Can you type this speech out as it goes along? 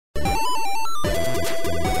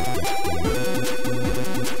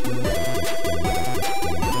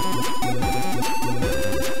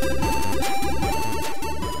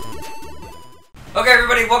Okay,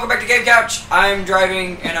 everybody, welcome back to Game Couch. I'm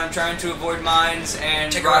driving and I'm trying to avoid mines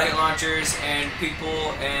and rocket launchers and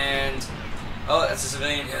people and... Oh, that's a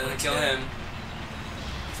civilian. Yeah, I'm gonna kill him.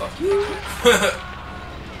 Fuck you. There's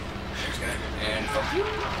a guy. And fuck you.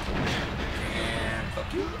 And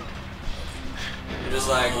fuck you. I'm just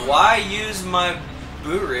like, why use my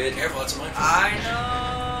burret? Careful, that's a microphone. I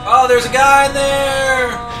know. Oh, there's a guy in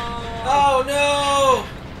there! Oh no!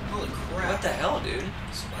 Holy crap. What the hell, dude?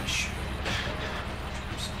 Somebody shoot.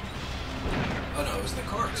 Oh no, it was the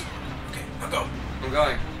cars. Okay, now go. I'm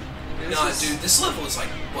going. Nah, dude, this level is like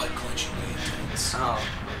butt clenchingly intense. Oh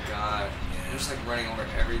my god. Yeah. I'm just like running over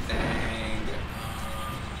everything. I'm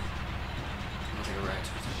gonna take a right.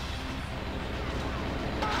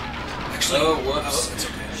 Actually, oh, whoops. Oh, it's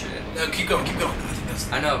okay. Shit. No, keep going, keep going. I think that's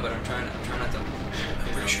the I know, but I'm trying not to I'm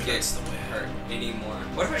pretty sure get that's the way. hurt anymore.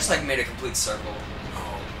 What if I just like made a complete circle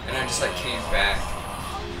Oh. and I just like came back?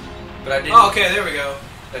 But I didn't. Oh, okay, there we go.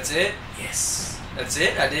 That's it? Yes. That's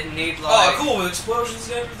it? I didn't need like... Oh, cool, with explosions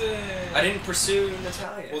and everything. I didn't pursue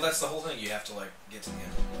Natalia. Well, that's the whole thing. You have to, like, get to the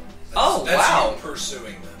end. Oh, that's wow. you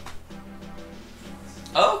pursuing them.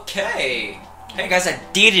 Okay. Hey guys, I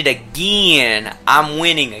did it again. I'm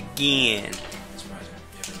winning again. Surprising.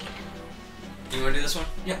 You wanna do this one?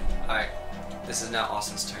 Yeah. Alright. This is now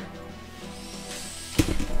Austin's turn.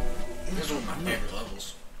 This is one of my favorite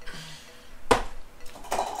levels.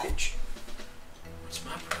 Bitch. What's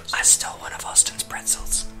my present? I stole one of Austin's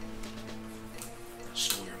pretzels. I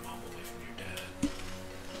stole your mom away from your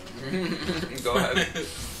dad. Go ahead.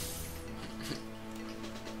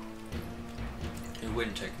 It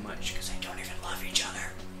wouldn't take much because they don't even love each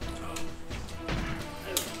other.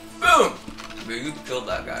 Boom! But you killed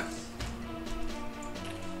that guy.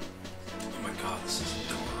 Oh my god, this is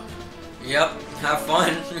dark. Yep. Have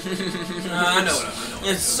fun. I know what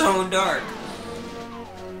It's so dark.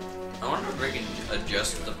 I wonder if we can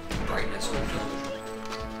adjust the brightness of the television.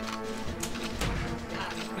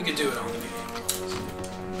 We could do it on the game.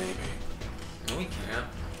 Maybe. No, we can't.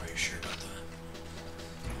 Are you sure about that?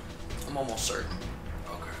 I'm almost certain.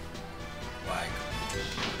 Okay. Like,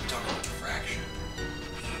 we're talking about fraction.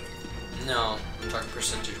 No, I'm talking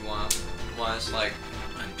percentage-wise. Like,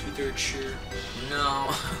 I'm 2/3 sure. no.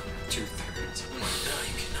 2/3. I'm like, no,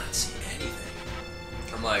 you cannot see anything.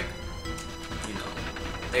 I'm like, you know,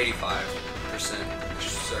 85%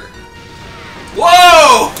 certain.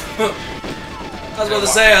 Whoa! I was about to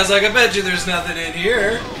say, I was like, I bet you there's nothing in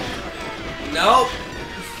here. Nope.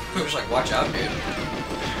 I was like, watch out, dude.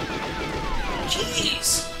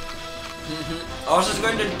 Jeez. Austin's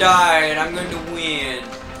going to die, and I'm going to win.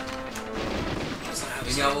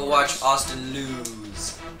 And y'all will watch Austin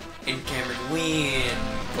lose, and Cameron win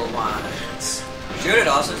for once. Shoot it,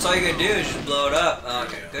 Austin. That's all you gotta do is just blow it up.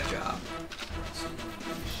 Okay, good job.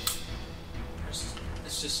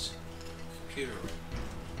 It's just computer.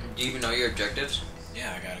 Do you even know your objectives?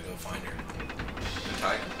 Yeah, I gotta go find her.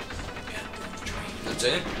 Natalia? Yeah, the train. That's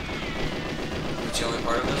it? That's the only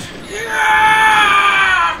part of this?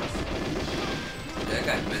 Yeah! That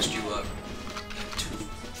guy messed you up. 2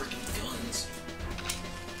 freaking guns.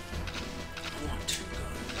 I want 2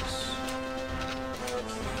 guns.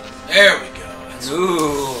 There we go. That's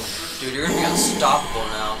Ooh. Dude, you're gonna be unstoppable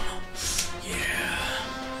now. Yeah.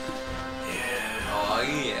 Yeah. Oh,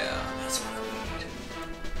 yeah. That's what I need.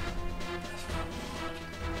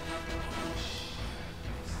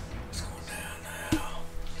 That's what I want. It's going down now.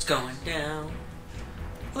 It's going down.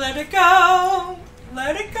 Let it go.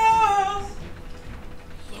 Let it go.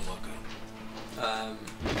 Let what go? I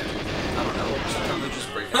don't know. Sometimes we just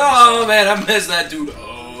break down. Oh man, I missed that dude.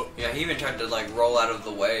 Oh. Yeah, he even tried to like roll out of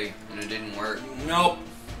the way, and it didn't work. Nope.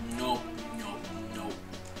 Nope. Nope. Nope.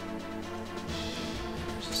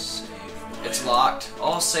 There's a save. It's locked.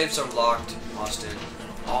 All safes are locked, Austin.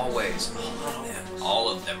 Always. All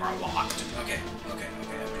of them are locked. Okay. Okay.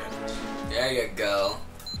 Okay. Objectives. There you go.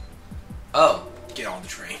 Oh, Get on the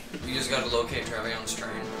train. you just gotta locate Travis on this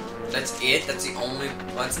train. That's it? That's the only...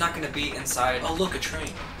 Well, it's not gonna be inside... Oh look, a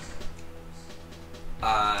train.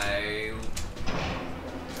 I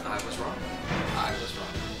was wrong. I was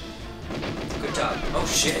wrong. Good job. Oh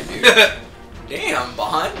shit, dude. Damn,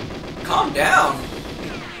 Bond. Calm down.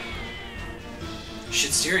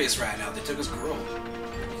 Shit's serious right now. They took his girl.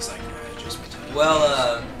 He's like, I just.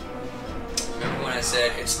 Well, remember when I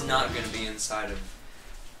said it's not gonna be inside of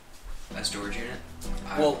a storage unit?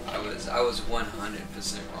 I was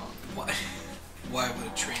 100% wrong. Why would a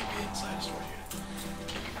train be inside a storage unit?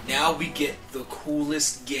 Now we get the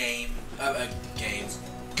coolest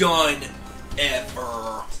gun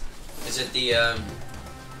ever. Is it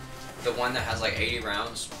the one that has like 80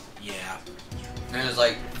 rounds? Yeah. And it's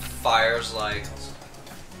like fires like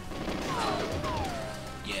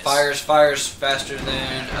Yes. Fires faster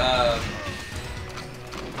than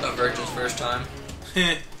a virgin's first time.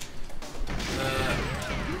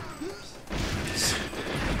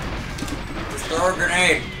 Throw a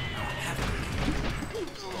grenade.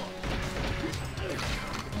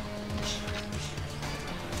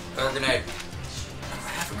 Throw a grenade.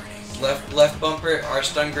 Left bumper are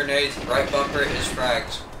stun grenades. Right bumper is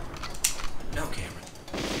frags. No, Cameron.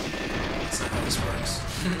 That's not how this works.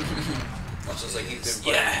 Also, it's like you could.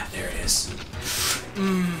 Yeah, there it is.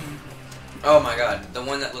 Oh my god, the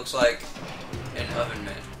one that looks like an oven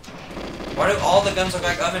mitt. Why do all the guns look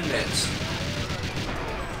like oven mitts?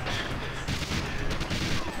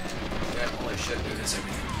 God, holy shit, dude. Because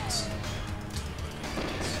everything is.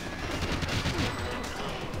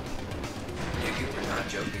 Dude, you were not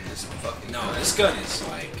joking. This fucking No, gun. this gun is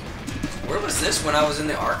like. Where was this when I was in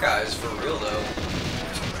the archives? For real though.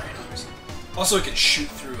 Also, it can shoot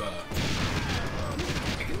through the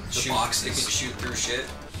boxes. It can shoot through shit.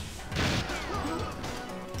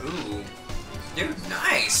 Ooh, dude,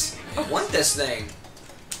 nice. I want this thing.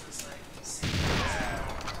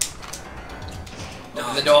 No,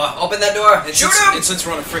 Open the door. Open that door. Shoot him. And since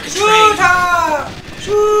we're on a freaking Shoot train. her!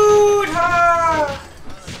 Shoot her!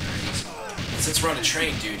 Since we're on a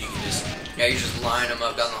train, dude, you can just. Yeah, you just line them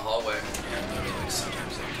up down the hallway. Yeah, literally, like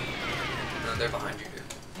sometimes. No, they're behind you, dude.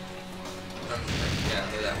 Yeah,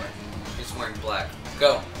 they're that way. He's wearing black.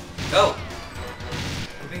 Go. Go.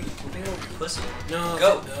 We're being a little pussy. No,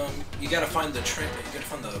 Go. You gotta find the train. You gotta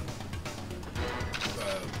find the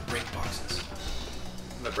brake boxes.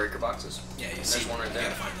 The breaker boxes. Yeah, you There's see one right You there.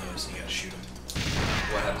 gotta find those. And you gotta shoot them.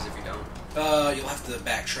 What happens if you don't? You'll have to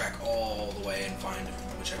backtrack all the way and find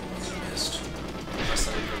whichever ones you missed. Unless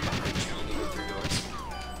they're even behind you, you need to go through doors.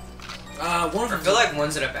 One of I them. feel like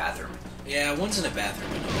one's in a bathroom. Yeah, one's in a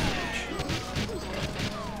bathroom.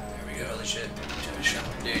 There we go. Holy shit. Shot.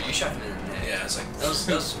 Dude, you shot him in the neck. Yeah, it's like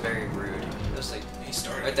Those very rude. Those like he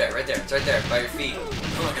started. right there. It's right there, by your feet. Oh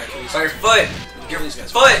my god, kill these By your foot! Kill these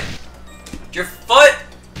guys. Foot! Your foot!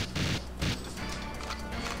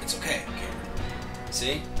 It's okay.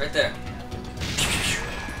 See? Right there.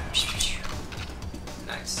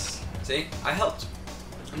 Nice. See? I helped.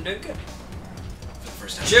 I'm doing good. For the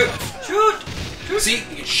first time. Shoot! Shoot! Shoot! See?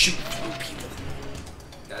 You can shoot through people.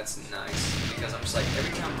 That's nice. Because I'm just like,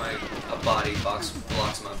 every time a body blocks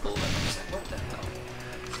my bullet, I'm just like, what the hell?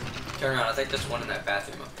 Turn around, I think there's one in that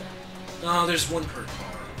bathroom up there. No, there's one per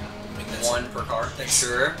car. I mean, that's, One per car? That's,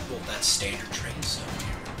 Sure. Well, that's standard train stuff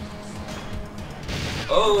here.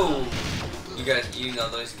 Oh! You know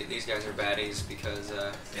these guys are baddies because,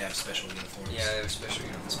 They have special uniforms. yeah, they have special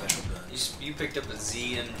uniforms. Special guns. You picked up a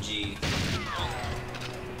ZMG. Here we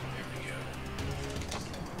go.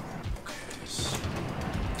 Okay, so...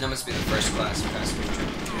 That must be the first class passenger train.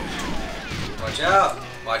 Watch out!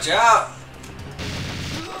 Watch out!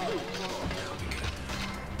 That'll be good.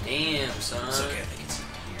 Damn, son. It's okay, I think it's in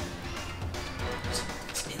here.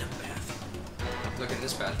 It's in a bathroom. Look at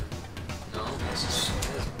this bathroom. No, This is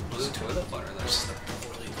blue toilet butter. This There's is the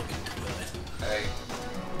poorly looking toilet. Hey,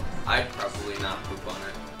 I'd probably not poop on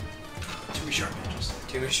it. Too many sharp edges.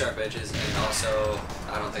 Too many sharp edges, and also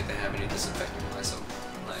I don't think they have any disinfecting like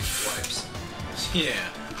wipes. Yeah.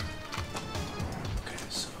 Okay,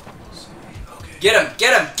 so okay. Get him!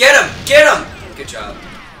 Get him! Get him! Get him! Good job.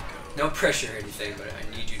 No pressure or anything, but I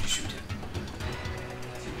need you to shoot him.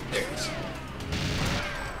 There it is.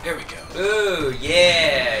 There we go. Ooh,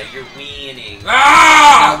 yeah, you're winning.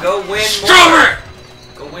 Ah! Now go win Stop more. it!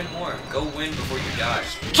 Go win more. Go win before you die.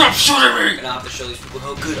 Stop shooting me! And I'll have to show these people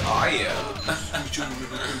how good I am.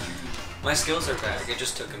 My skills are back. It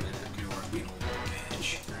just took a minute. You are being a little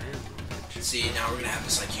bitch. See, now we're gonna have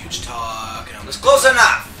this like huge talk, and I'm It's close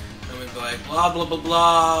enough. gonna be like blah blah blah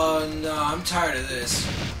blah. No, I'm tired of this.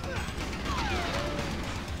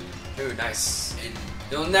 Ooh, nice. And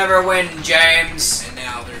You'll never win, James.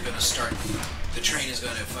 now they're gonna start. The train is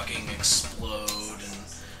gonna fucking explode, and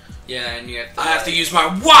Yeah, and you have to. I have to use my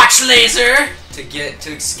watch laser to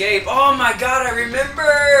escape. Oh my God, I remember.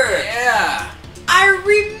 Yeah. I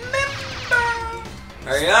remember.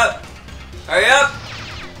 Hurry up. Hurry up.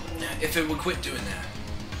 If it would quit doing that.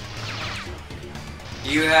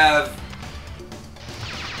 You have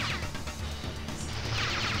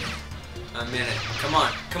a minute. Come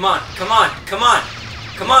on. Come on. Come on. Come on.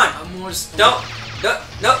 Come on. I'm more.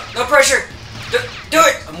 No pressure. Do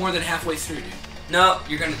it. I'm more than halfway through, dude. No,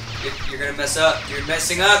 you're gonna mess up. You're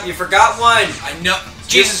messing up. You forgot one. I know.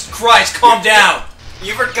 Jesus Christ, calm down.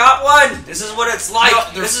 You forgot one. This is what it's like.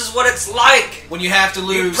 No, this is what it's like. When you have to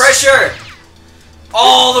lose Pressure.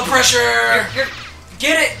 all the pressure.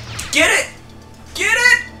 Get it. Get it. Get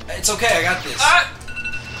it. It's okay, I got this.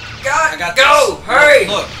 God, I got go! this. Hurry!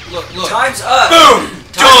 Look. Time's up. Boom!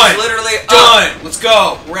 Time's Done! literally up. Done! Let's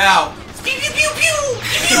go. We're out. Pew pew pew pew!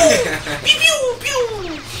 Pew pew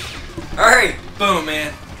pew! Hurry! Boom,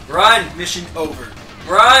 man. Run! Mission over.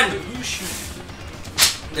 Run! Who's shooting?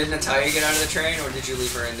 Did Natalia get out of the train, or did you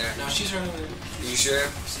leave her in there? No, she's right over there. Are you sure?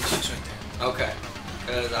 See, she's right there. Okay.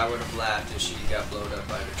 Because I would have laughed if she got blowed up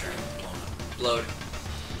by the train. Blowed.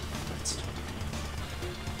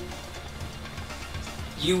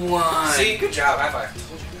 You won! See? Good job, high five.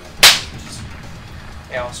 Told you that.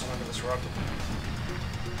 Hey, I also remember this rugby.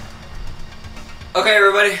 Okay,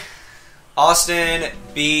 everybody. Austin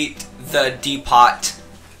beat the D-Pot.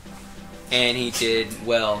 And he did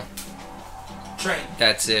well. Train.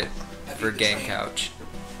 That's it I for beat the Game train. Couch.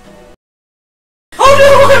 Oh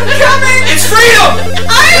no, I'm coming! It's freedom!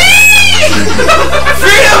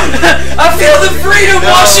 Freedom! I feel the freedom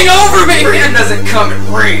washing over me! Freedom doesn't come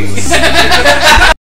in rings.